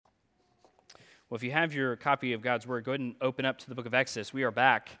Well, if you have your copy of God's Word, go ahead and open up to the book of Exodus. We are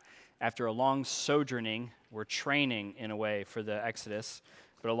back after a long sojourning. We're training, in a way, for the Exodus,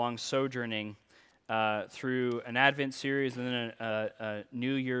 but a long sojourning through an Advent series and then a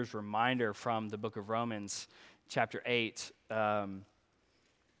New Year's reminder from the book of Romans, chapter 8. We're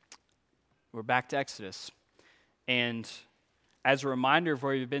back to Exodus. And as a reminder of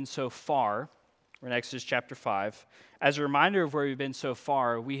where we've been so far, we're in Exodus chapter 5. As a reminder of where we've been so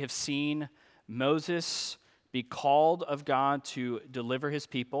far, we have seen Moses be called of God to deliver his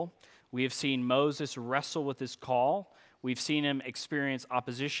people. We have seen Moses wrestle with his call. We've seen him experience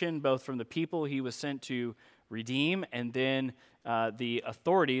opposition, both from the people he was sent to redeem and then the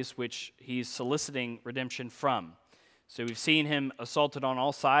authorities which he's soliciting redemption from. So we've seen him assaulted on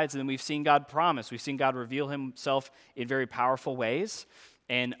all sides, and then we've seen God promise. We've seen God reveal himself in very powerful ways,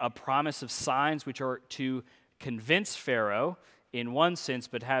 and a promise of signs which are to convince Pharaoh in one sense,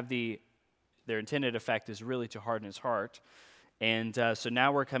 but have their intended effect is really to harden his heart. And so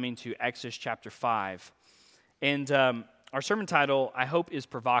now we're coming to Exodus chapter 5. And our sermon title, I hope, is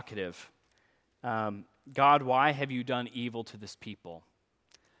provocative. God, why have you done evil to this people?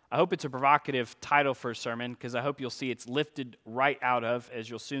 I hope it's a provocative title for a sermon, because I hope you'll see it's lifted right out of, as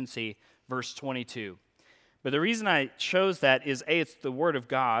you'll soon see, verse 22. But the reason I chose that is, A, it's the Word of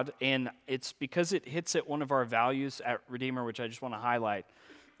God, and it's because it hits at one of our values at Redeemer, which I just want to highlight.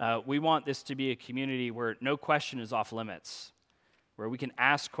 We want this to be a community where no question is off limits, where we can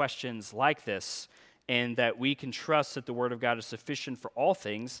ask questions like this, and that we can trust that the Word of God is sufficient for all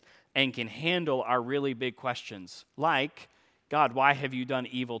things and can handle our really big questions, like, God, why have you done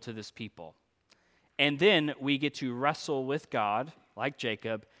evil to this people? And then we get to wrestle with God, like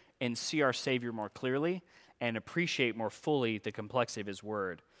Jacob, and see our Savior more clearly and appreciate more fully the complexity of his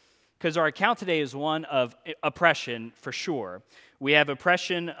word. Because our account today is one of oppression, for sure. We have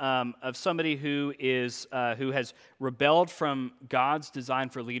oppression of somebody who has rebelled from God's design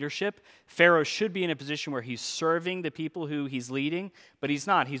for leadership. Pharaoh should be in a position where he's serving the people who he's leading, but he's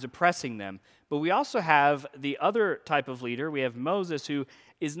not. He's oppressing them. But we also have the other type of leader. We have Moses, who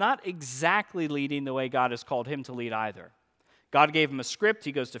is not exactly leading the way God has called him to lead either. God gave him a script.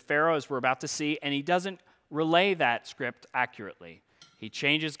 He goes to Pharaoh, as we're about to see, and he doesn't relay that script accurately. He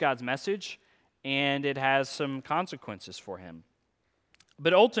changes God's message, and it has some consequences for him.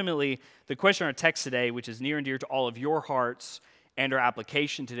 But ultimately, the question in our text today, which is near and dear to all of your hearts, and our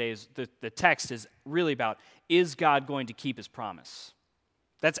application today, is the text is really about, is God going to keep his promise?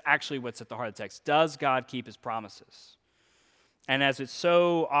 That's actually what's at the heart of the text. Does God keep his promises? And as it's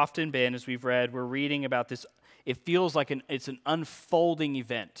so often been, as we've read, we're reading about this. It feels like it's an unfolding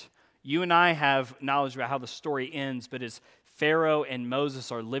event. You and I have knowledge about how the story ends, but as Pharaoh and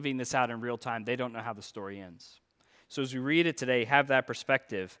Moses are living this out in real time, they don't know how the story ends. So as we read it today, have that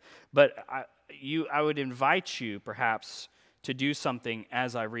perspective. But I would invite you, perhaps, to do something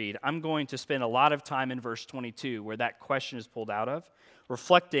as I read. I'm going to spend a lot of time in verse 22, where that question is pulled out of,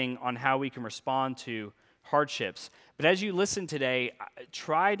 reflecting on how we can respond to hardships. But as you listen today,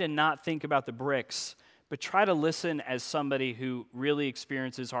 try to not think about the bricks, but try to listen as somebody who really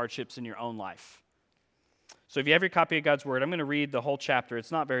experiences hardships in your own life. So if you have your copy of God's Word, I'm going to read the whole chapter.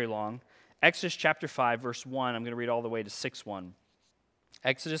 It's not very long. Exodus chapter 5, verse 1. I'm going to read all the way to 6:1.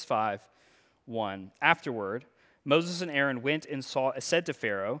 Exodus 5, 1. Afterward, Moses and Aaron went and said to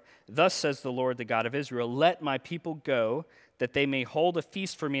Pharaoh, "Thus says the Lord, the God of Israel, let my people go, that they may hold a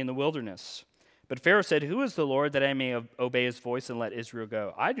feast for me in the wilderness." But Pharaoh said, "Who is the Lord, that I may obey his voice and let Israel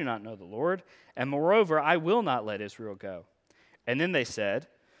go? I do not know the Lord, and moreover, I will not let Israel go." And then they said,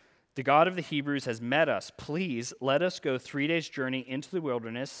 "The God of the Hebrews has met us. Please let us go 3 days' journey into the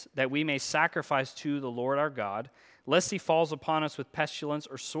wilderness, that we may sacrifice to the Lord our God, lest he falls upon us with pestilence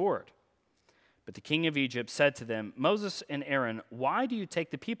or sword." But the king of Egypt said to them, "Moses and Aaron, why do you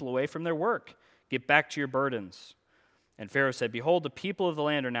take the people away from their work? Get back to your burdens." And Pharaoh said, "Behold, the people of the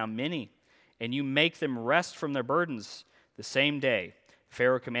land are now many, and you make them rest from their burdens." The same day,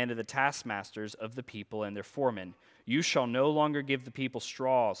 Pharaoh commanded the taskmasters of the people and their foremen, "You shall no longer give the people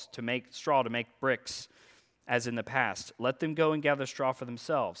straw to make bricks, as in the past. Let them go and gather straw for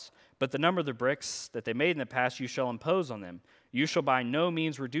themselves. But the number of the bricks that they made in the past you shall impose on them. You shall by no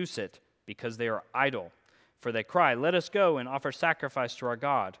means reduce it, because they are idle. For they cry, 'Let us go and offer sacrifice to our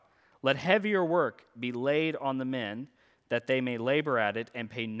God.' Let heavier work be laid on the men, that they may labor at it and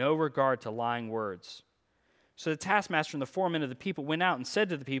pay no regard to lying words." So the taskmaster and the foremen of the people went out and said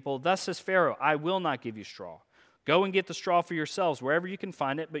to the people, "Thus says Pharaoh, I will not give you straw. Go and get the straw for yourselves wherever you can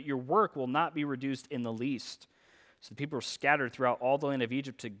find it, but your work will not be reduced in the least." So the people were scattered throughout all the land of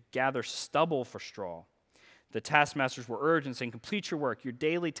Egypt to gather stubble for straw. The taskmasters were urged and saying, complete your work, your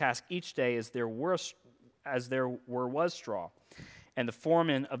daily task each day as there was straw. And the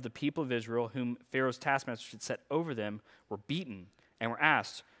foremen of the people of Israel, whom Pharaoh's taskmasters had set over them, were beaten and were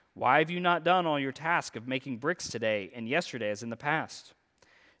asked, why have you not done all your task of making bricks today and yesterday as in the past?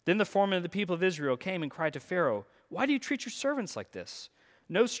 Then the foreman of the people of Israel came and cried to Pharaoh, why do you treat your servants like this?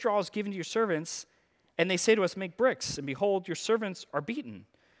 No straw is given to your servants, and they say to us, make bricks, and behold, your servants are beaten.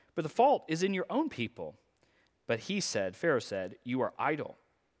 But the fault is in your own people. But Pharaoh said, you are idle.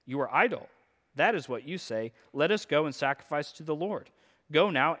 You are idle. That is what you say. Let us go and sacrifice to the Lord. Go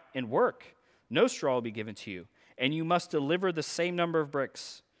now and work. No straw will be given to you, and you must deliver the same number of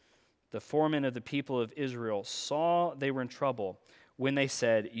bricks. The foremen of the people of Israel saw they were in trouble when they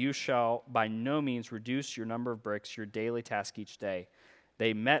said, you shall by no means reduce your number of bricks, your daily task each day.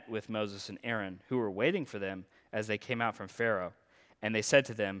 They met with Moses and Aaron, who were waiting for them as they came out from Pharaoh. And they said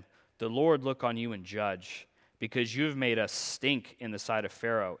to them, the Lord look on you and judge, because you have made us stink in the sight of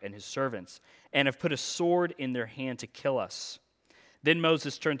Pharaoh and his servants, and have put a sword in their hand to kill us. Then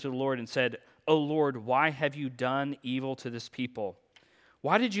Moses turned to the Lord and said, O Lord, why have you done evil to this people?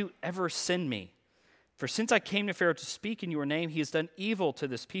 Why did you ever send me? For since I came to Pharaoh to speak in your name, he has done evil to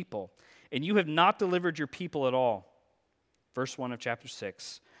this people, and you have not delivered your people at all. Verse 1 of chapter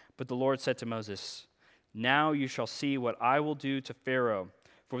 6, but the Lord said to Moses, now you shall see what I will do to Pharaoh,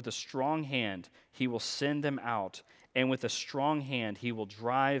 for with a strong hand he will send them out, and with a strong hand he will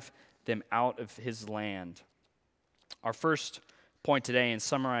drive them out of his land. Our first point today in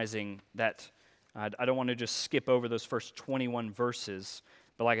summarizing that, I don't want to just skip over those first 21 verses,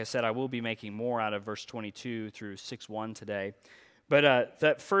 but like I said, I will be making more out of verse 22 through 6:1 today. But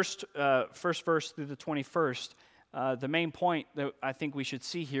that first verse through the 21st, the main point that I think we should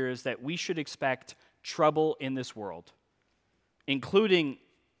see here is that we should expect trouble in this world, including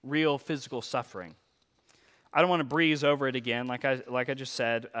real physical suffering. I don't want to breeze over it again, like I just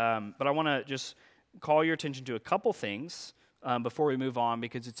said, but I want to just call your attention to a couple things before we move on,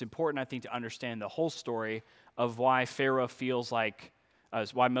 because it's important, I think, to understand the whole story of why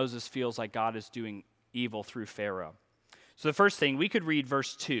why Moses feels like God is doing evil through Pharaoh. So the first thing, we could read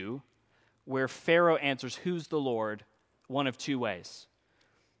verse 2, where Pharaoh answers, who's the Lord, one of two ways.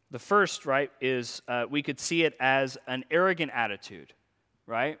 The first, right, is we could see it as an arrogant attitude,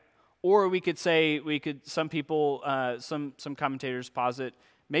 right? Or we could say, some commentators posit,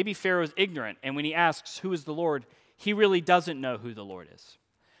 maybe Pharaoh's ignorant, and when he asks, who is the Lord, he really doesn't know who the Lord is.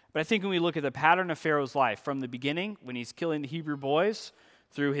 But I think when we look at the pattern of Pharaoh's life from the beginning, when he's killing the Hebrew boys,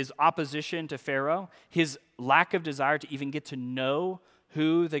 through his opposition to Pharaoh, his lack of desire to even get to know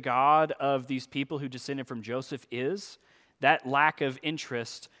who the God of these people who descended from Joseph is, that lack of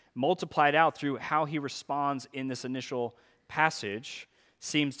interest multiplied out through how he responds in this initial passage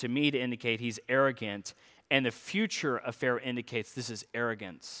seems to me to indicate he's arrogant, and the future of Pharaoh indicates this is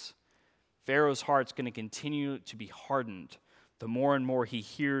arrogance. Pharaoh's heart's going to continue to be hardened the more and more he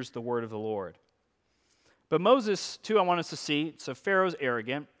hears the word of the Lord. But Moses, too, I want us to see, so Pharaoh's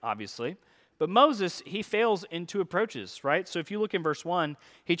arrogant, obviously, but Moses, he fails in two approaches, right? So if you look in verse 1,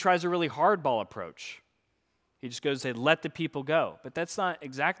 he tries a really hardball approach. He just goes and say, let the people go. But that's not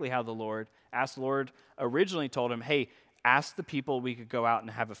exactly how the Lord asked. The Lord originally told him, hey, ask the people we could go out and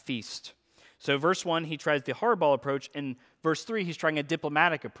have a feast. So verse 1, he tries the hardball approach. In verse 3, he's trying a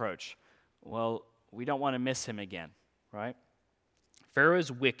diplomatic approach. Well, we don't want to miss him again, right? Pharaoh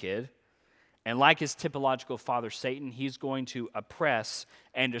is wicked, and like his typological father Satan, he's going to oppress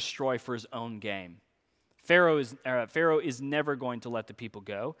and destroy for his own gain. Pharaoh is never going to let the people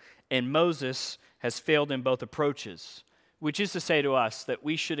go, and Moses has failed in both approaches, which is to say to us that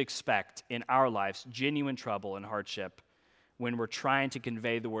we should expect in our lives genuine trouble and hardship when we're trying to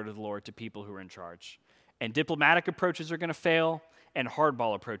convey the word of the Lord to people who are in charge. And diplomatic approaches are going to fail, and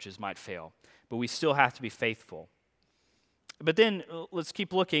hardball approaches might fail, but we still have to be faithful. But then let's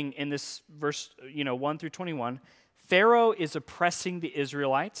keep looking in this verse 1 through 21. Pharaoh is oppressing the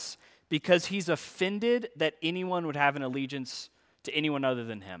Israelites because he's offended that anyone would have an allegiance to anyone other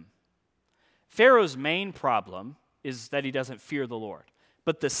than him. Pharaoh's main problem is that he doesn't fear the Lord.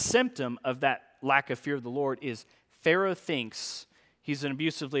 But the symptom of that lack of fear of the Lord is Pharaoh thinks he's an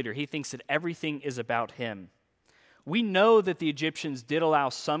abusive leader. He thinks that everything is about him. We know that the Egyptians did allow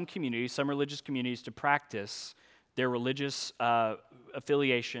some religious communities to practice their religious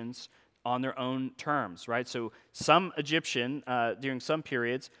affiliations on their own terms, right? So some Egyptian, during some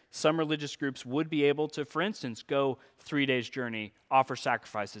periods, some religious groups would be able to, for instance, go 3 days' journey, offer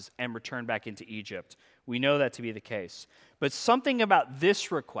sacrifices, and return back into Egypt. We know that to be the case. But something about this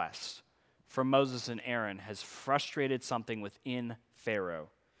request from Moses and Aaron has frustrated something within Pharaoh.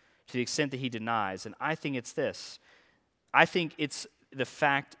 to the extent that he denies. And I think it's this. I think it's the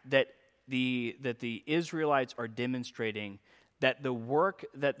fact that the Israelites are demonstrating that the work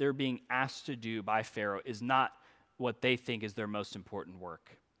that they're being asked to do by Pharaoh is not what they think is their most important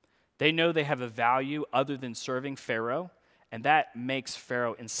work. They know they have a value other than serving Pharaoh, and that makes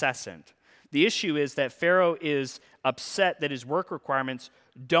Pharaoh incessant. The issue is that Pharaoh is upset that his work requirements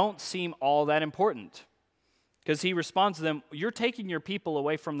don't seem all that important. Because he responds to them, you're taking your people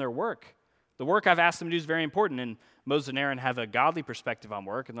away from their work. The work I've asked them to do is very important. And Moses and Aaron have a godly perspective on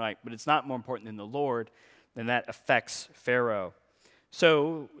work. And they're like, but it's not more important than the Lord. Then that affects Pharaoh.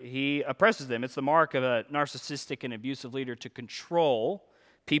 So he oppresses them. It's the mark of a narcissistic and abusive leader to control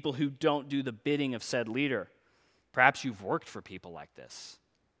people who don't do the bidding of said leader. Perhaps you've worked for people like this.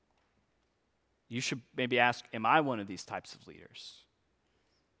 You should maybe ask, am I one of these types of leaders?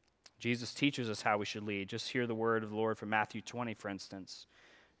 Jesus teaches us how we should lead. Just hear the word of the Lord from Matthew 20, for instance.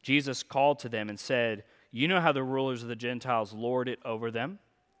 Jesus called to them and said, you know how the rulers of the Gentiles lord it over them,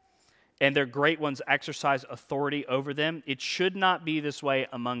 and their great ones exercise authority over them. It should not be this way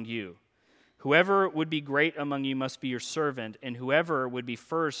among you. Whoever would be great among you must be your servant, and whoever would be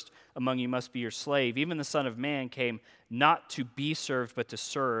first among you must be your slave. Even the Son of Man came not to be served, but to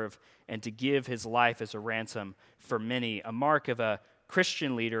serve, and to give his life as a ransom for many. A mark of a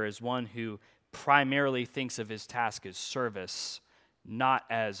Christian leader is one who primarily thinks of his task as service, not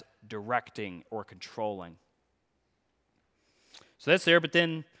as directing or controlling. So that's there, but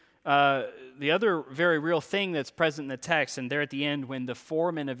then the other very real thing that's present in the text, and there at the end when the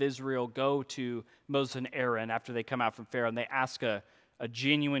foremen of Israel go to Moses and Aaron after they come out from Pharaoh, and they ask a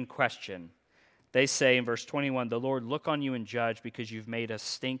genuine question. They say in verse 21, the Lord look on you and judge, because you've made us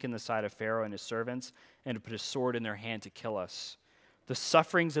stink in the sight of Pharaoh and his servants, and to put a sword in their hand to kill us. The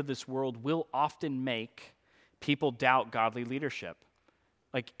sufferings of this world will often make people doubt godly leadership.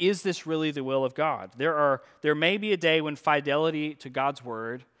 Like, is this really the will of God? There may be a day when fidelity to God's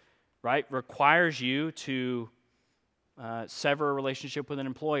word, right, requires you to sever a relationship with an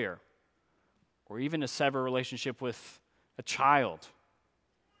employer, or even to sever a relationship with a child.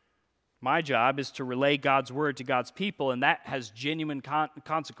 My job is to relay God's word to God's people, and that has genuine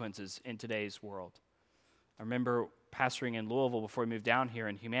consequences in today's world. I remember pastoring in Louisville before we moved down here,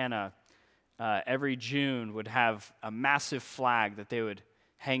 in Humana. Every June would have a massive flag that they would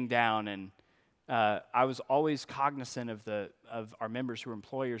hang down, and I was always cognizant of our members who are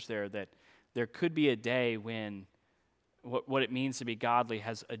employers there, that there could be a day when what it means to be godly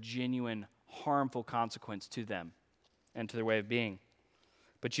has a genuine harmful consequence to them and to their way of being.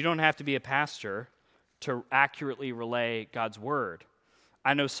 But you don't have to be a pastor to accurately relay God's word.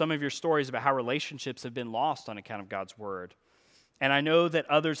 I know some of your stories about how relationships have been lost on account of God's word. And I know that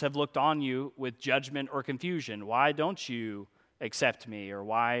others have looked on you with judgment or confusion. Why don't you accept me? Or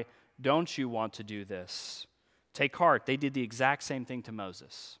why don't you want to do this? Take heart. They did the exact same thing to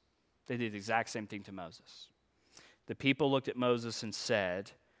Moses. They did the exact same thing to Moses. The people looked at Moses and said,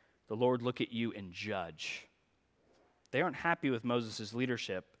 the Lord look at you and judge. They aren't happy with Moses'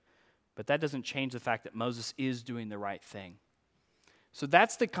 leadership, but that doesn't change the fact that Moses is doing the right thing. So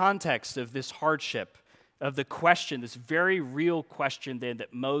that's the context of this hardship, of the question, this very real question then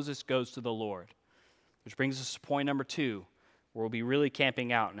that Moses goes to the Lord. Which brings us to point number 2, where we'll be really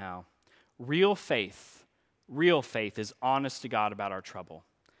camping out now. Real faith is honest to God about our trouble.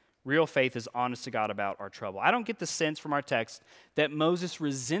 Real faith is honest to God about our trouble. I don't get the sense from our text that Moses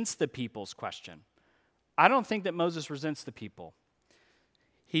resents the people's question. I don't think that Moses resents the people.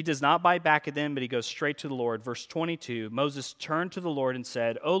 He does not bite back at them, but he goes straight to the Lord. Verse 22, Moses turned to the Lord and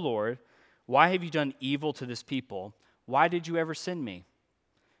said, O Lord, why have you done evil to this people? Why did you ever send me?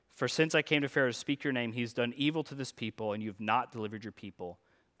 For since I came to Pharaoh to speak your name, he's done evil to this people, and you have not delivered your people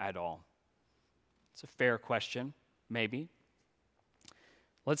at all. It's a fair question, maybe.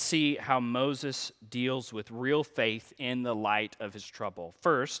 Let's see how Moses deals with real faith in the light of his trouble.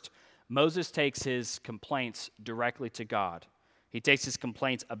 First, Moses takes his complaints directly to God. He takes his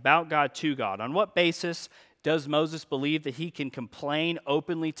complaints about God to God. On what basis does Moses believe that he can complain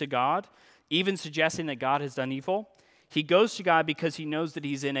openly to God, even suggesting that God has done evil? He goes to God because he knows that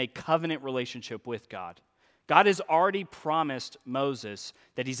he's in a covenant relationship with God. God has already promised Moses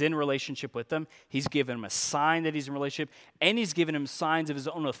that he's in relationship with him. He's given him a sign that he's in relationship, and he's given him signs of his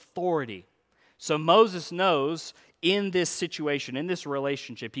own authority. So Moses knows in this situation, in this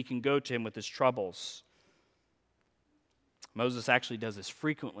relationship, he can go to him with his troubles. Moses actually does this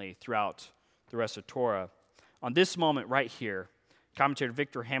frequently throughout the rest of Torah. On this moment right here, commentator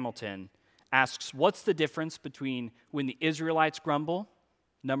Victor Hamilton asks, what's the difference between when the Israelites grumble,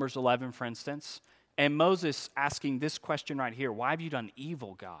 Numbers 11, for instance, and Moses asking this question right here, why have you done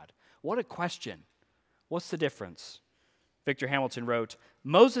evil, God? What a question. What's the difference? Victor Hamilton wrote,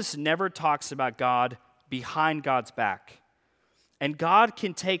 Moses never talks about God behind God's back. And God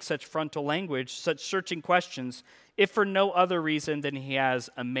can take such frontal language, such searching questions, if for no other reason than he has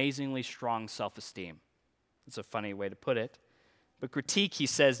amazingly strong self-esteem. It's a funny way to put it. But critique, he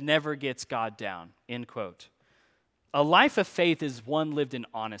says, never gets God down, end quote. A life of faith is one lived in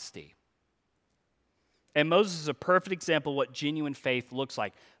honesty. And Moses is a perfect example of what genuine faith looks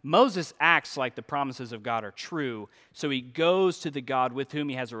like. Moses acts like the promises of God are true, so he goes to the God with whom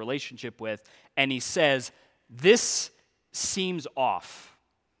he has a relationship with, and he says, this seems off.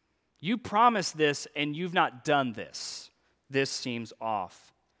 You promised this, and you've not done this. This seems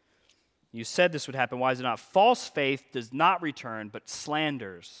off. You said this would happen. Why is it not? False faith does not return, but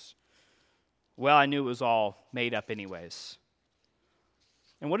slanders. Well, I knew it was all made up anyways.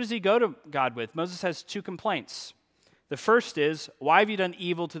 And what does he go to God with? Moses has two complaints. The first is, why have you done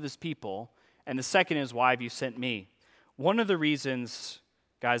evil to this people? And the second is, why have you sent me? One of the reasons,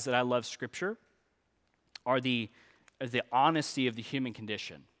 guys, that I love Scripture are the honesty of the human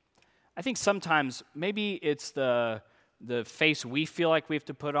condition. I think sometimes maybe it's the face we feel like we have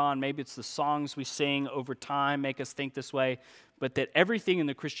to put on. Maybe it's the songs we sing over time make us think this way. But that everything in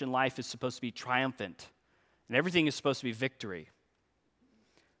the Christian life is supposed to be triumphant. And everything is supposed to be victory.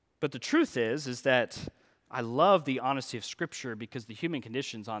 But the truth is that I love the honesty of Scripture because the human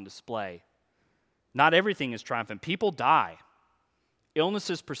condition's on display. Not everything is triumphant. People die.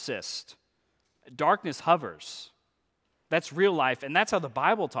 Illnesses persist. Darkness hovers. That's real life, and that's how the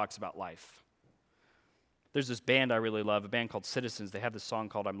Bible talks about life. There's this band I really love, a band called Citizens. They have this song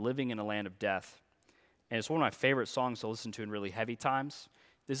called I'm Living in a Land of Death. And it's one of my favorite songs to listen to in really heavy times.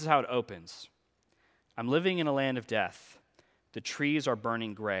 This is how it opens. I'm living in a land of death. The trees are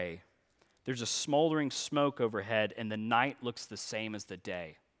burning gray. There's a smoldering smoke overhead, and the night looks the same as the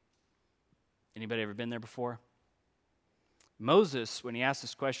day. Anybody ever been there before? Moses, when he asked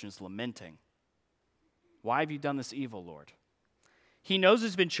this question, is lamenting. Why have you done this evil, Lord? He knows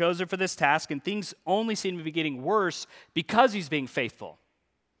he's been chosen for this task, and things only seem to be getting worse because he's being faithful.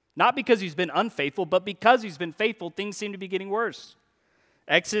 Not because he's been unfaithful, but because he's been faithful, things seem to be getting worse.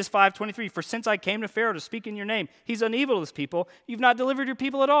 Exodus 5:23, for since I came to Pharaoh to speak in your name, he's done evil to this people. You've not delivered your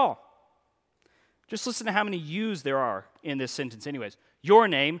people at all. Just listen to how many yous there are in this sentence anyways. Your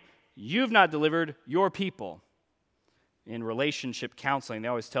name, you've not delivered your people. In relationship counseling, they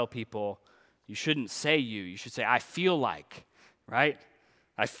always tell people, you shouldn't say you. You should say, I feel like, right?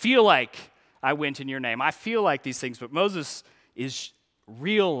 I feel like I went in your name. I feel like these things. But Moses is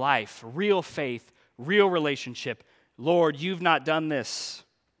real life, real faith, real relationship. Lord, you've not done this.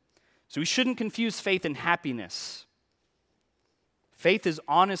 So we shouldn't confuse faith and happiness. Faith is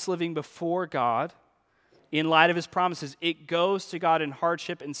honest living before God in light of his promises. It goes to God in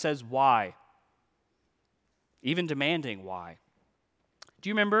hardship and says why. Even demanding why. Do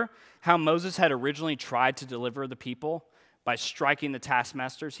you remember how Moses had originally tried to deliver the people by striking the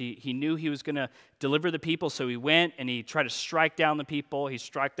taskmasters? He knew he was going to deliver the people, so he went and he tried to strike down the people. He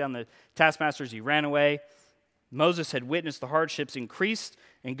struck down the taskmasters. He ran away. Moses had witnessed the hardships increased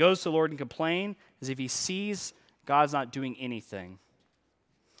and goes to the Lord and complain as if he sees God's not doing anything.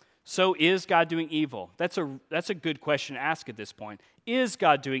 So is God doing evil? That's a good question to ask at this point. Is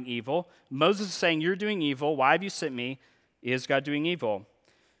God doing evil? Moses is saying, you're doing evil. Why have you sent me? Is God doing evil?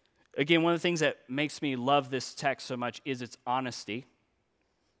 Again, one of the things that makes me love this text so much is its honesty.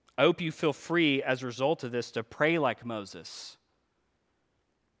 I hope you feel free as a result of this to pray like Moses.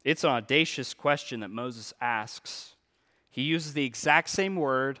 It's an audacious question that Moses asks. He uses the exact same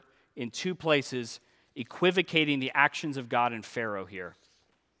word in two places, equivocating the actions of God and Pharaoh here.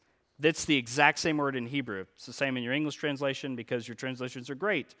 That's the exact same word in Hebrew. It's the same in your English translation because your translations are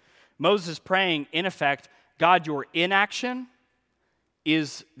great. Moses is praying, in effect, God, your inaction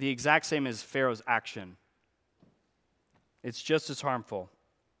is the exact same as Pharaoh's action. It's just as harmful.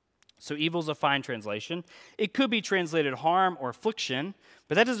 So evil is a fine translation. It could be translated harm or affliction,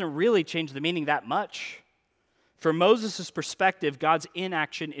 but that doesn't really change the meaning that much. From Moses' perspective, God's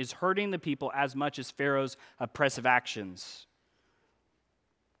inaction is hurting the people as much as Pharaoh's oppressive actions.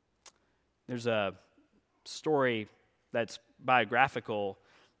 There's a story that's biographical.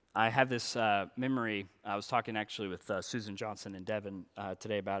 I have this memory. I was talking actually with Susan Johnson and Devin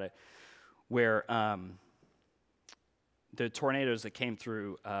today about it, where the tornadoes that came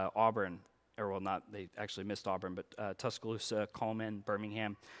through Auburn, they actually missed Auburn, but Tuscaloosa, Coleman,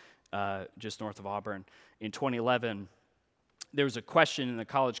 Birmingham, just north of Auburn. In 2011, there was a question in the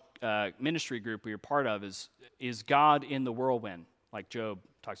college ministry group we were part of, is God in the whirlwind, like Job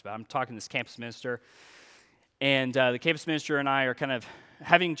talks about. I'm talking to this campus minister, And the campus minister and I are kind of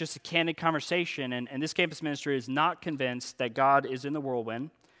having just a candid conversation, and this campus minister is not convinced that God is in the whirlwind.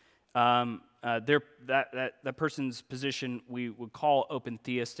 That person's position we would call open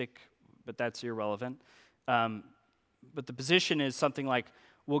theistic, but that's irrelevant. But the position is something like,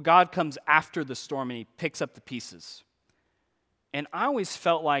 well, God comes after the storm and he picks up the pieces. And I always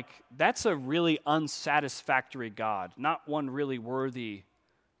felt like that's a really unsatisfactory God, not one really worthy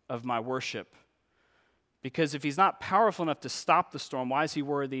of my worship. Because if he's not powerful enough to stop the storm, why is he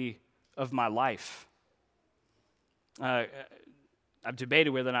worthy of my life? I've debated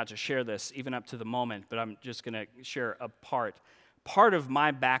whether or not to share this, even up to the moment, but I'm just going to share a part. Part of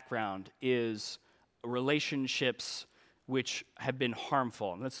my background is relationships which have been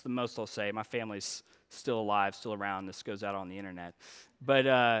harmful. And that's the most I'll say. My family's still alive, still around. This goes out on the internet.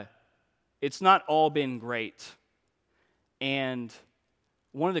 But it's not all been great. And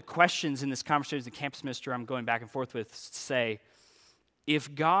one of the questions in this conversation with the campus minister I'm going back and forth with is to say,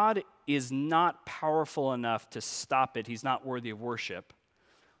 if God is not powerful enough to stop it, he's not worthy of worship.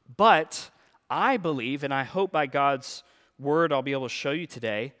 But I believe, and I hope by God's word I'll be able to show you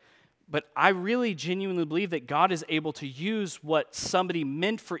today, but I really genuinely believe that God is able to use what somebody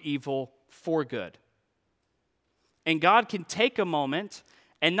meant for evil for good. And God can take a moment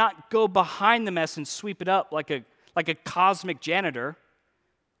and not go behind the mess and sweep it up like a cosmic janitor.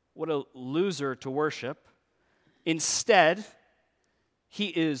 What a loser to worship. Instead, he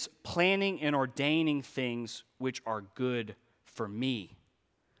is planning and ordaining things which are good for me,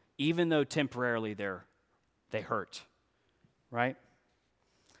 even though temporarily they hurt, right?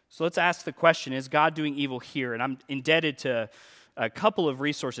 So let's ask the question, is God doing evil here? And I'm indebted to a couple of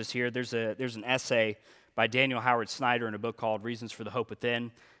resources here. There's an essay by Daniel Howard Snyder in a book called Reasons for the Hope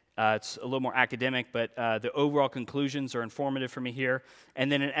Within. It's a little more academic, but the overall conclusions are informative for me here. And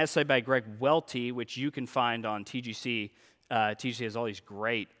then an essay by Greg Welty, which you can find on TGC. TGC has all these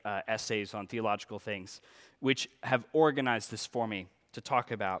great essays on theological things, which have organized this for me to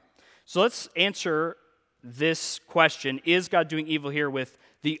talk about. So let's answer this question, is God doing evil here, with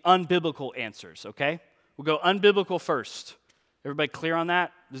the unbiblical answers, okay? We'll go unbiblical first. Everybody clear on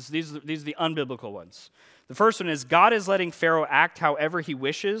that? These are the unbiblical ones. The first one is, God is letting Pharaoh act however he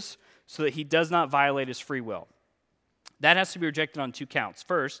wishes so that he does not violate his free will. That has to be rejected on two counts.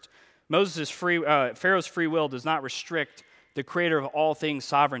 First, Pharaoh's free will does not restrict the creator of all things'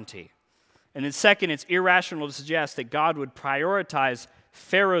 sovereignty. And then second, it's irrational to suggest that God would prioritize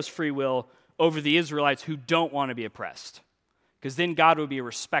Pharaoh's free will over the Israelites who don't want to be oppressed. Because then God would be a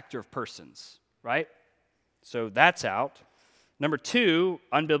respecter of persons, right? So that's out. Number two,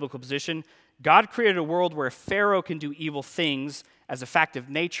 unbiblical position, God created a world where Pharaoh can do evil things as a fact of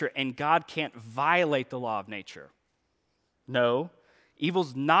nature, and God can't violate the law of nature. No,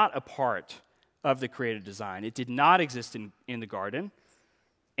 evil's not a part of the created design. It did not exist in the garden.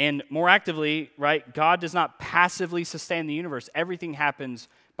 And more actively, right, God does not passively sustain the universe. Everything happens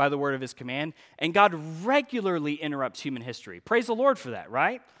by the word of his command, and God regularly interrupts human history. Praise the Lord for that,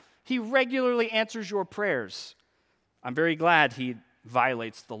 right? He regularly answers your prayers. I'm very glad he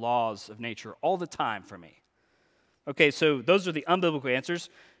violates the laws of nature all the time for me. Okay, so those are the unbiblical answers.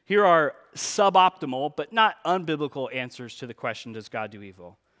 Here are suboptimal, but not unbiblical answers to the question, does God do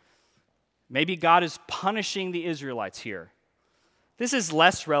evil? Maybe God is punishing the Israelites here. This is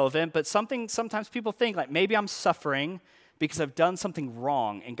less relevant, but sometimes people think, like, maybe I'm suffering because I've done something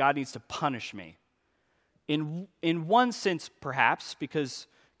wrong and God needs to punish me. In one sense, perhaps, because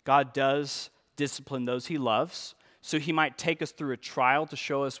God does discipline those he loves, so he might take us through a trial to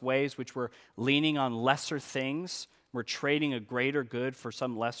show us ways which we're leaning on lesser things. We're trading a greater good for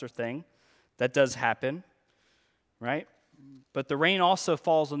some lesser thing. That does happen, right? But the rain also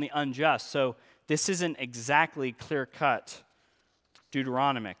falls on the unjust, so this isn't exactly clear-cut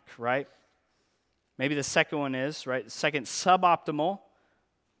Deuteronomic, right? Maybe the second one is, right? The second suboptimal,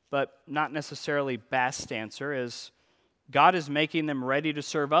 but not necessarily best answer is, God is making them ready to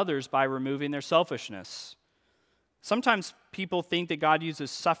serve others by removing their selfishness. Sometimes people think that God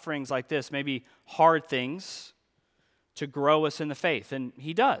uses sufferings like this, maybe hard things, to grow us in the faith. And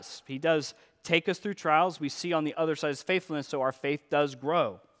he does. He does take us through trials. We see on the other side his faithfulness, so our faith does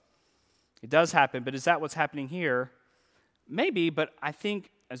grow. It does happen, but is that what's happening here? Maybe, but I think,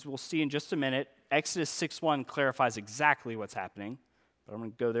 as we'll see in just a minute, Exodus 6:1 clarifies exactly what's happening, but I'm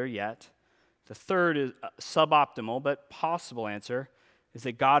going to go there yet. The third is suboptimal, but possible answer is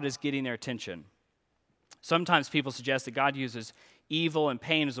that God is getting their attention. Sometimes people suggest that God uses evil and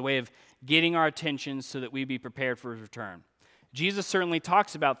pain as a way of getting our attention so that we be prepared for his return. Jesus certainly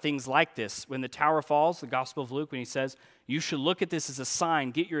talks about things like this. When the tower falls, the Gospel of Luke, when he says, you should look at this as a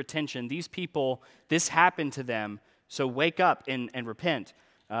sign, get your attention. These people, this happened to them, so wake up and repent.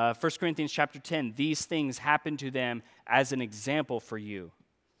 1 Corinthians chapter 10, these things happen to them as an example for you.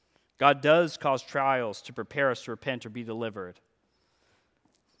 God does cause trials to prepare us to repent or be delivered.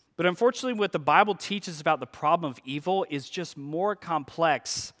 But unfortunately, what the Bible teaches about the problem of evil is just more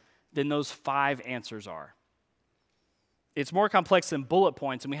complex than those 5 answers are. It's more complex than bullet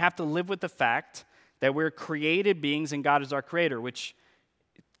points, and we have to live with the fact that we're created beings and God is our creator, which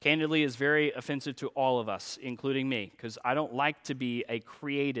candidly is very offensive to all of us, including me, because I don't like to be a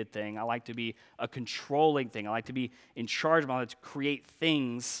created thing. I like to be a controlling thing. I like to be in charge of it. I like to create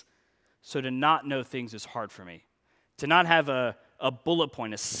things, so to not know things is hard for me. To not have a bullet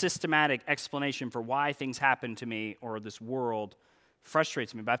point, a systematic explanation for why things happen to me or this world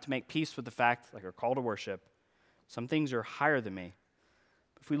frustrates me. But I have to make peace with the fact, like our call to worship, some things are higher than me.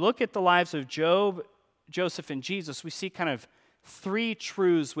 If we look at the lives of Job, Joseph, and Jesus, we see kind of 3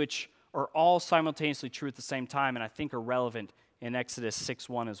 truths which are all simultaneously true at the same time and I think are relevant in Exodus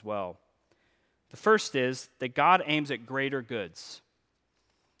 6:1 as well. The first is that God aims at greater goods.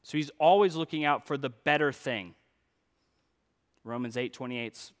 So he's always looking out for the better thing. Romans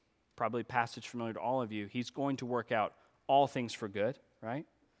 8:28 is probably a passage familiar to all of you. He's going to work out all things for good, right?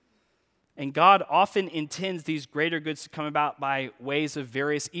 And God often intends these greater goods to come about by ways of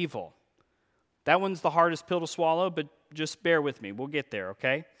various evil. That one's the hardest pill to swallow, but just bear with me. We'll get there,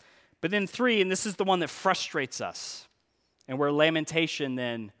 okay? But then 3, and this is the one that frustrates us, and where lamentation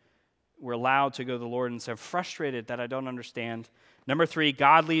then, we're allowed to go to the Lord and say, I'm frustrated that I don't understand. Number 3,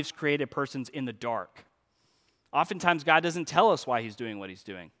 God leaves created persons in the dark. Oftentimes, God doesn't tell us why he's doing what he's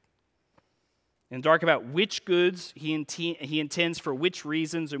doing. In the dark about which goods he intends for which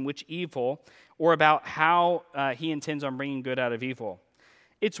reasons and which evil, or about how he intends on bringing good out of evil.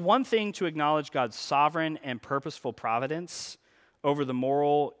 It's one thing to acknowledge God's sovereign and purposeful providence over the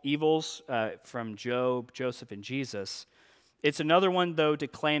moral evils from Job, Joseph, and Jesus. It's another one, though, to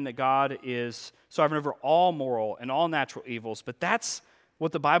claim that God is sovereign over all moral and all natural evils, but that's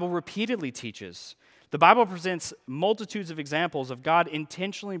what the Bible repeatedly teaches. The Bible presents multitudes of examples of God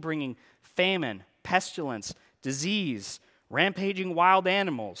intentionally bringing famine, pestilence, disease, rampaging wild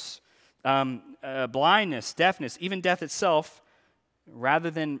animals, blindness, deafness, even death itself, rather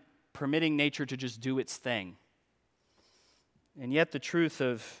than permitting nature to just do its thing. And yet the truth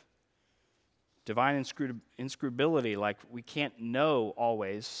of divine inscrutability, like we can't know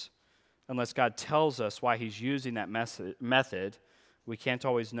always, unless God tells us why he's using that method, we can't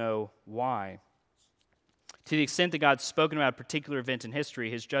always know why. To the extent that God's spoken about a particular event in history,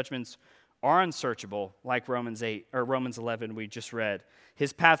 his judgments are unsearchable, like Romans 11 we just read.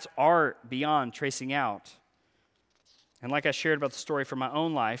 His paths are beyond tracing out. And like I shared about the story from my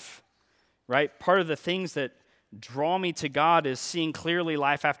own life, right? Part of the things that draw me to God is seeing clearly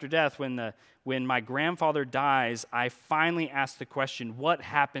life after death. When my grandfather dies, I finally ask the question, what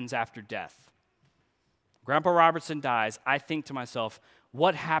happens after death? Grandpa Robertson dies, I think to myself,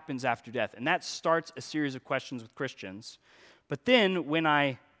 what happens after death? And that starts a series of questions with Christians. But then when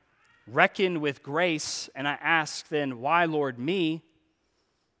I reckon with grace and I ask then, why, Lord, me?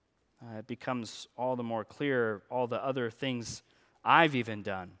 It becomes all the more clear all the other things I've even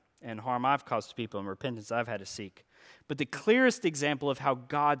done and harm I've caused to people and repentance I've had to seek. But the clearest example of how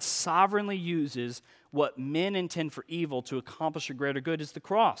God sovereignly uses what men intend for evil to accomplish a greater good is the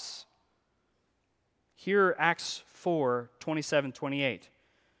cross. Here, Acts 4:27-28. This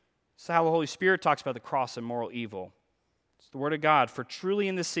is how the Holy Spirit talks about the cross and moral evil. It's the word of God. For truly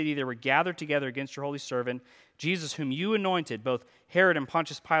in this city they were gathered together against your holy servant, Jesus, whom you anointed, both Herod and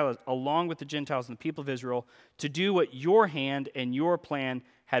Pontius Pilate, along with the Gentiles and the people of Israel, to do what your hand and your plan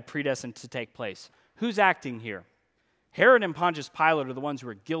had predestined to take place. Who's acting here? Herod and Pontius Pilate are the ones who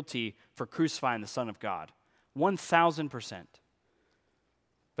are guilty for crucifying the Son of God. 1,000%.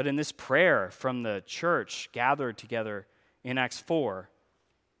 But in this prayer from the church gathered together in Acts 4,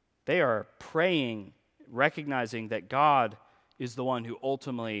 they are praying, recognizing that God is the one who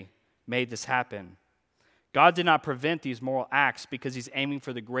ultimately made this happen. God did not prevent these moral acts because he's aiming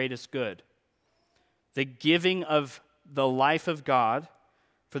for the greatest good. The giving of the life of God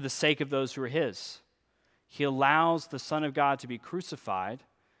for the sake of those who are his. He allows the Son of God to be crucified,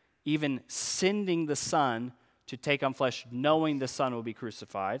 even sending the Son to take on flesh, knowing the Son will be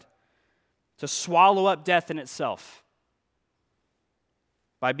crucified, to swallow up death in itself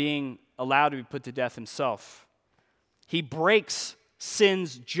by being allowed to be put to death himself. He breaks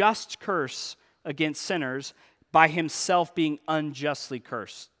sin's just curse against sinners by himself being unjustly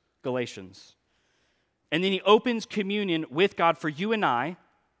cursed. Galatians. And then he opens communion with God for you and I,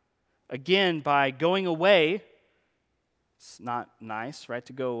 again, by going away. It's not nice, right,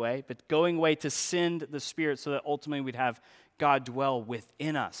 to go away, but going away to send the Spirit so that ultimately we'd have God dwell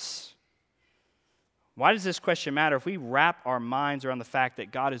within us. Why does this question matter? If we wrap our minds around the fact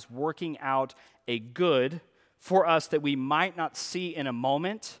that God is working out a good for us that we might not see in a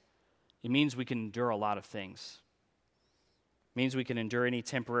moment, it means we can endure a lot of things. It means we can endure any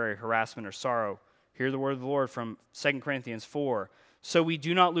temporary harassment or sorrow. Hear the word of the Lord from 2 Corinthians 4. So we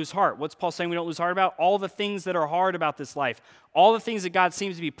do not lose heart. What's Paul saying we don't lose heart about? All the things that are hard about this life. All the things that God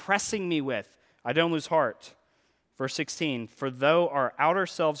seems to be pressing me with. I don't lose heart. Verse 16, for though our outer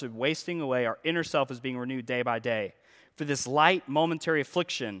selves are wasting away, our inner self is being renewed day by day. For this light momentary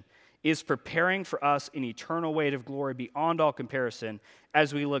affliction is preparing for us an eternal weight of glory beyond all comparison,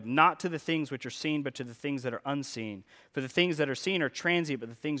 as we look not to the things which are seen, but to the things that are unseen. For the things that are seen are transient, but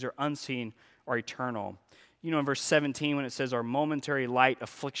the things that are unseen are eternal. You know, in verse 17, when it says our momentary light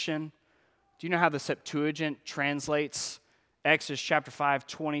affliction, do you know how the Septuagint translates Exodus chapter 5,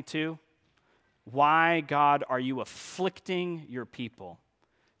 22? Why, God, are you afflicting your people?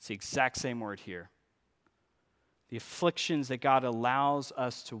 It's the exact same word here. The afflictions that God allows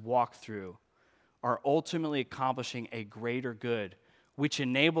us to walk through are ultimately accomplishing a greater good, which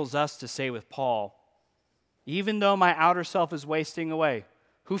enables us to say with Paul, even though my outer self is wasting away,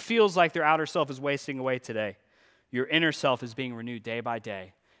 who feels like their outer self is wasting away today? Your inner self is being renewed day by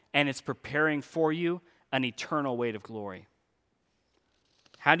day, and it's preparing for you an eternal weight of glory.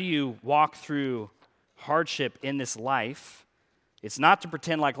 How do you walk through hardship in this life? It's not to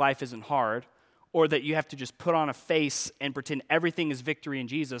pretend like life isn't hard, or that you have to just put on a face and pretend everything is victory in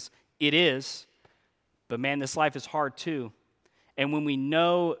Jesus. It is, but man, this life is hard too. And when we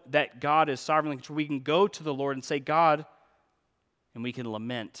know that God is sovereignly in control, we can go to the Lord and say, God, and we can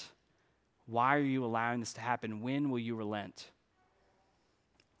lament, why are you allowing this to happen? When will you relent?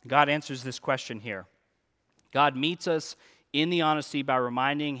 God answers this question here. God meets us in the honesty by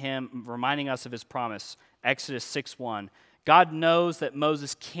reminding us of his promise. Exodus 6:1. God knows that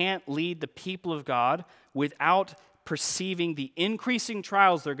Moses can't lead the people of God without perceiving the increasing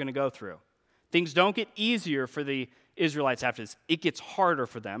trials they're going to go through. Things don't get easier for the Israelites after this. It gets harder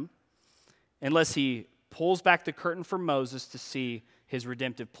for them unless he pulls back the curtain for Moses to see his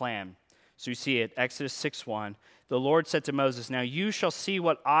redemptive plan. So you see it, Exodus 6:1. The Lord said to Moses, now you shall see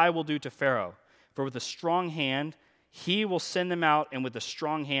what I will do to Pharaoh. For with a strong hand he will send them out, and with a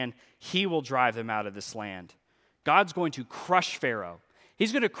strong hand he will drive them out of this land. God's going to crush Pharaoh.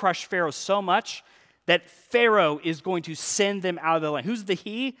 He's going to crush Pharaoh so much that Pharaoh is going to send them out of the land. Who's the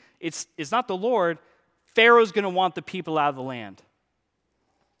he? It's not the Lord. Pharaoh's going to want the people out of the land.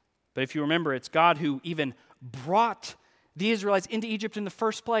 But if you remember, it's God who even brought the Israelites into Egypt in the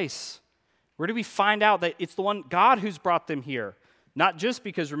first place. Where do we find out that it's the one God who's brought them here? Not just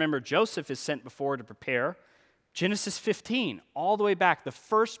because, remember, Joseph is sent before to prepare. Genesis 15, all the way back, the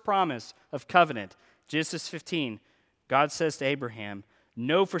first promise of covenant. Genesis 15, God says to Abraham,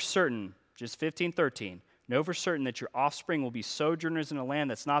 know for certain, Genesis 15:13, know for certain that your offspring will be sojourners in a land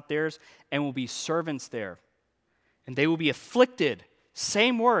that's not theirs and will be servants there. And they will be afflicted,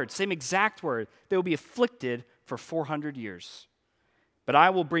 same word, same exact word, they will be afflicted for 400 years. But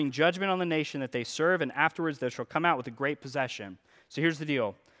I will bring judgment on the nation that they serve, and afterwards they shall come out with a great possession. So here's the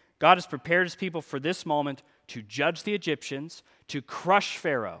deal. God has prepared his people for this moment to judge the Egyptians, to crush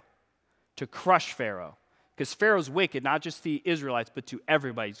Pharaoh. Because Pharaoh's wicked, not just the Israelites, but to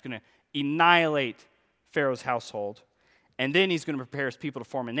everybody. He's going to annihilate Pharaoh's household. And then he's going to prepare his people to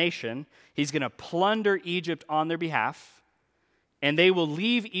form a nation. He's going to plunder Egypt on their behalf. And they will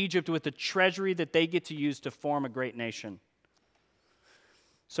leave Egypt with the treasury that they get to use to form a great nation.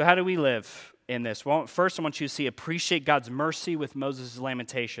 So how do we live in this? Well, first I want you to appreciate God's mercy with Moses'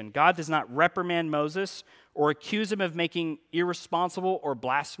 lamentation. God does not reprimand Moses or accuse him of making irresponsible or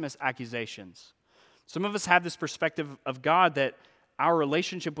blasphemous accusations. Some of us have this perspective of God that our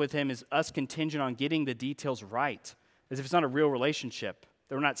relationship with him is us contingent on getting the details right, as if it's not a real relationship,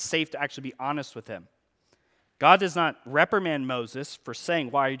 that we're not safe to actually be honest with him. God does not reprimand Moses for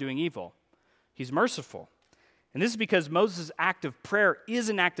saying, why are you doing evil? He's merciful. And this is because Moses' act of prayer is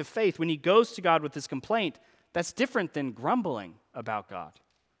an act of faith. When he goes to God with his complaint, that's different than grumbling about God.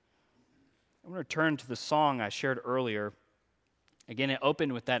 I want to turn to the song I shared earlier. Again, it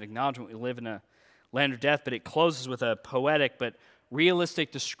opened with that acknowledgement we live in a land of death, but it closes with a poetic but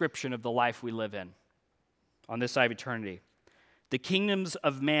realistic description of the life we live in on this side of eternity. The kingdoms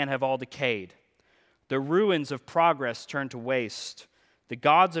of man have all decayed. The ruins of progress turned to waste. The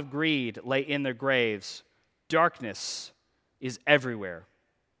gods of greed lay in their graves. Darkness is everywhere.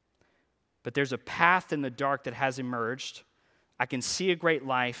 but there's a path in the dark that has emerged. I can see a great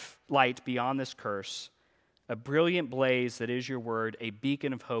light beyond this curse, a brilliant blaze that is your word, a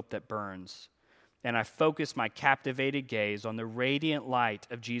beacon of hope that burns. And I focus my captivated gaze on the radiant light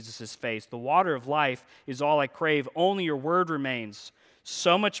of Jesus' face. The water of life is all I crave. Only your word remains.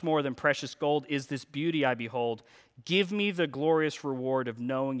 So much more than precious gold is this beauty I behold. Give me the glorious reward of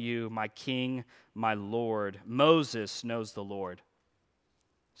knowing you, my King, my Lord. Moses knows the Lord.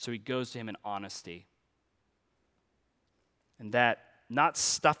 So he goes to him in honesty. And that not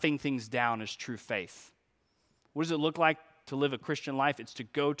stuffing things down is true faith. What does it look like to live a Christian life? It's to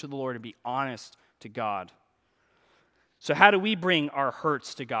go to the Lord and be honest to God. So how do we bring our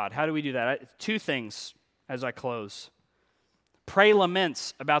hurts to God? How do we do that? Two things as I close. Pray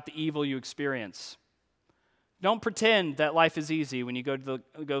laments about the evil you experience. Don't pretend that life is easy when you go to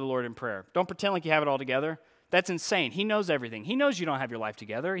the Lord in prayer. Don't pretend like you have it all together. That's insane. He knows everything. He knows you don't have your life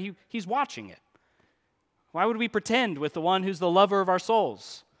together. He's watching it. Why would we pretend with the one who's the lover of our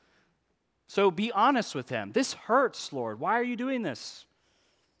souls? So be honest with him. This hurts, Lord. Why are you doing this?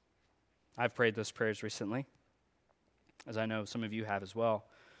 I've prayed those prayers recently, as I know some of you have as well.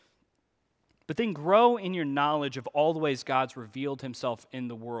 But then grow in your knowledge of all the ways God's revealed himself in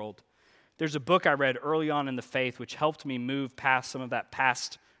the world. There's a book I read early on in the faith which helped me move past some of that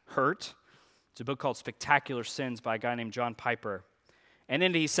past hurt. It's a book called Spectacular Sins by a guy named John Piper. And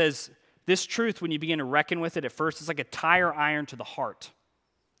in it he says, this truth, when you begin to reckon with it at first, it's like a tire iron to the heart.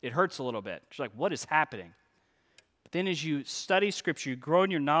 It hurts a little bit. It's like, what is happening? But then as you study Scripture, you grow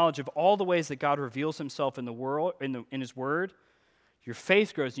in your knowledge of all the ways that God reveals himself in the world, in his Word. Your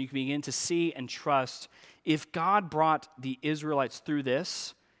faith grows, and you can begin to see and trust. If God brought the Israelites through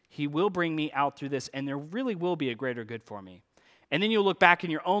this, he will bring me out through this, and there really will be a greater good for me. And then you'll look back in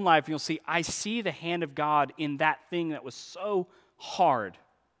your own life, and you'll see, I see the hand of God in that thing that was so hard.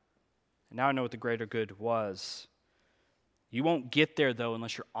 And now I know what the greater good was. You won't get there, though,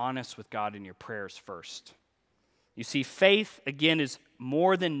 unless you're honest with God in your prayers first. You see, faith, again, is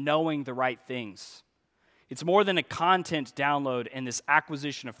more than knowing the right things. It's more than a content download and this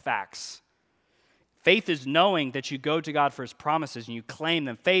acquisition of facts. Faith is knowing that you go to God for his promises and you claim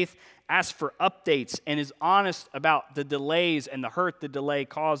them. Faith asks for updates and is honest about the delays and the hurt the delay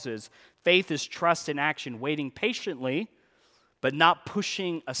causes. Faith is trust in action, waiting patiently, but not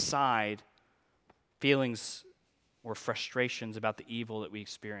pushing aside feelings or frustrations about the evil that we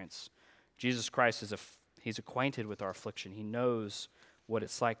experience. Jesus Christ he's acquainted with our affliction. He knows what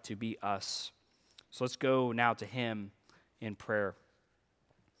it's like to be us. So let's go now to him in prayer.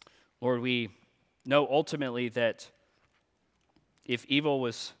 Lord, we know ultimately that if evil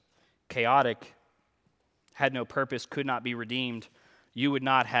was chaotic, had no purpose, could not be redeemed, you would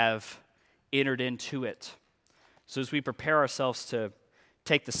not have entered into it. So as we prepare ourselves to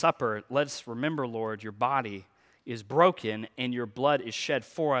take the supper, let's remember, Lord, your body is broken and your blood is shed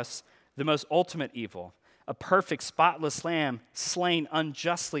for us, the most ultimate evil. A perfect, spotless lamb slain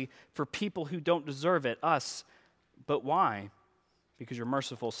unjustly for people who don't deserve it, us. But why? Because you're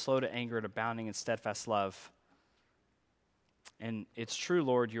merciful, slow to anger, and abounding in steadfast love. And it's true,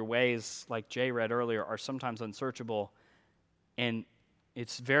 Lord, your ways, like Jay read earlier, are sometimes unsearchable. And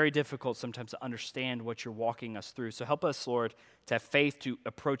it's very difficult sometimes to understand what you're walking us through. So help us, Lord, to have faith to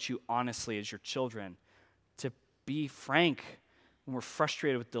approach you honestly as your children, to be frank when we're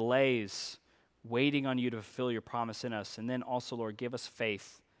frustrated with delays, waiting on you to fulfill your promise in us. And then also, Lord, give us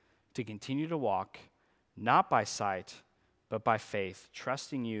faith to continue to walk, not by sight, but by faith,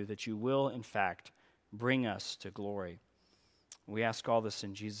 trusting you that you will, in fact, bring us to glory. We ask all this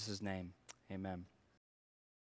in Jesus' name. Amen.